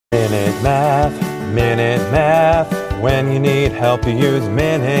Minute Math. When you need help, you use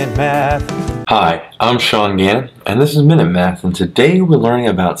Minute Math. Hi, I'm Sean Gannon, and this is Minute Math, and today we're learning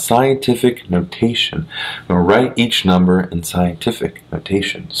about scientific notation. We'll write each number in scientific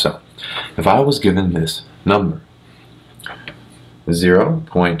notation. So, if I was given this number,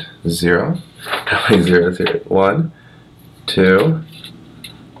 0.0, 2,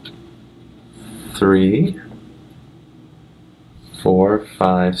 3, 4,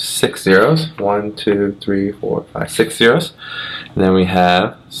 5, 6 zeros. 1, 2, 3, 4, 5, 6 zeros. And then we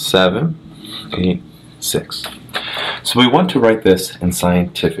have 7, 8, 6. So we want to write this in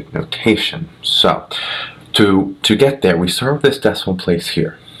scientific notation. So to get there, we start with this decimal place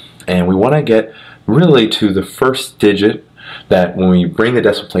here. And we want to get really to the first digit, that when we bring the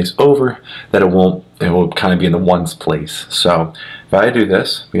decimal place over, that it will kind of be in the ones place. So if I do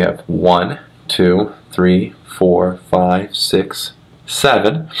this, we have 1, 2, 3, 4, 5, 6,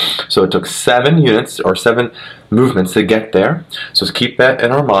 7. So it took 7 units or 7 movements to get there. So let's keep that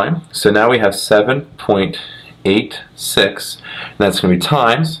in our mind. So now we have 7.86, and that's going to be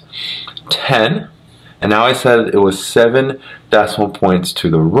times 10. And now I said it was 7 decimal points to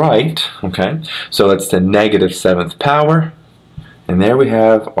the right. Okay, so that's the negative 7th power. And there we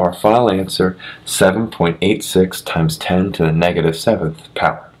have our final answer, 7.86 times 10 to the negative 7th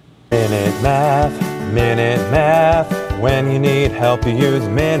power. Minute Math. When you need help, you use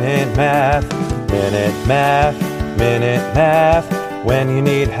Minute Math. Minute Math. When you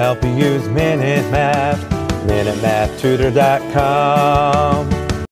need help, you use Minute Math. MinuteMathTutor.com.